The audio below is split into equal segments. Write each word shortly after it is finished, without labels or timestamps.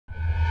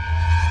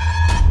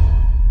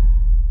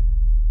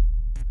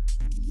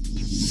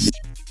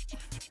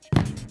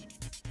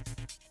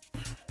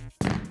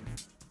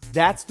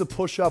That's the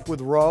push-up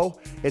with row.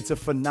 It's a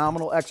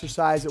phenomenal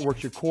exercise. It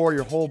works your core,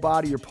 your whole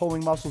body, your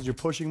pulling muscles, your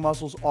pushing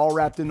muscles, all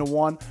wrapped into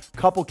one.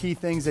 Couple key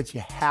things that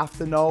you have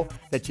to know,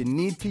 that you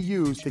need to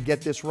use to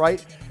get this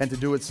right and to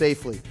do it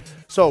safely.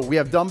 So we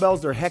have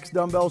dumbbells. They're hex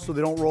dumbbells, so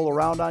they don't roll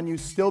around on you.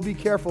 Still be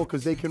careful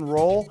because they can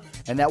roll,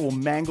 and that will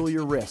mangle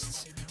your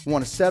wrists. We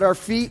want to set our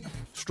feet,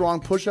 strong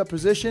push-up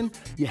position.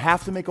 You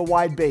have to make a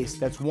wide base.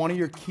 That's one of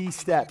your key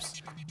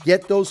steps.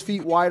 Get those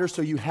feet wider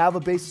so you have a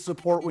base of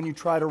support when you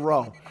try to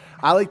row.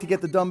 I like to get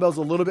the dumbbells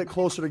a little bit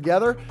closer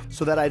together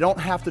so that I don't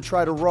have to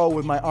try to row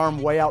with my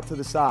arm way out to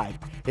the side.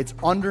 It's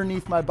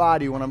underneath my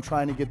body when I'm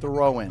trying to get the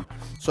row in.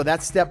 So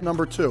that's step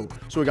number 2.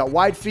 So we got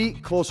wide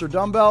feet, closer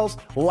dumbbells,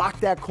 lock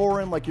that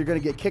core in like you're gonna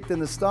get kicked in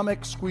the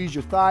stomach, squeeze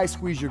your thighs,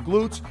 squeeze your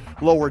glutes,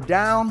 lower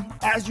down.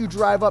 As you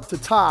drive up to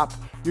top,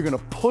 you're gonna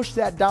push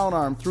that down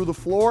arm through the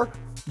floor.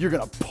 You're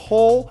gonna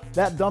pull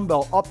that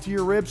dumbbell up to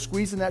your ribs,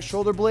 squeezing that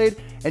shoulder blade,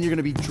 and you're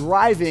gonna be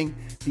driving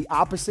the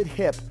opposite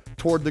hip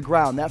toward the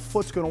ground. That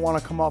foot's gonna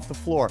wanna come off the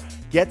floor.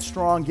 Get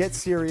strong, get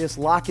serious,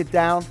 lock it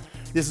down.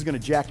 This is gonna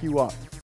jack you up.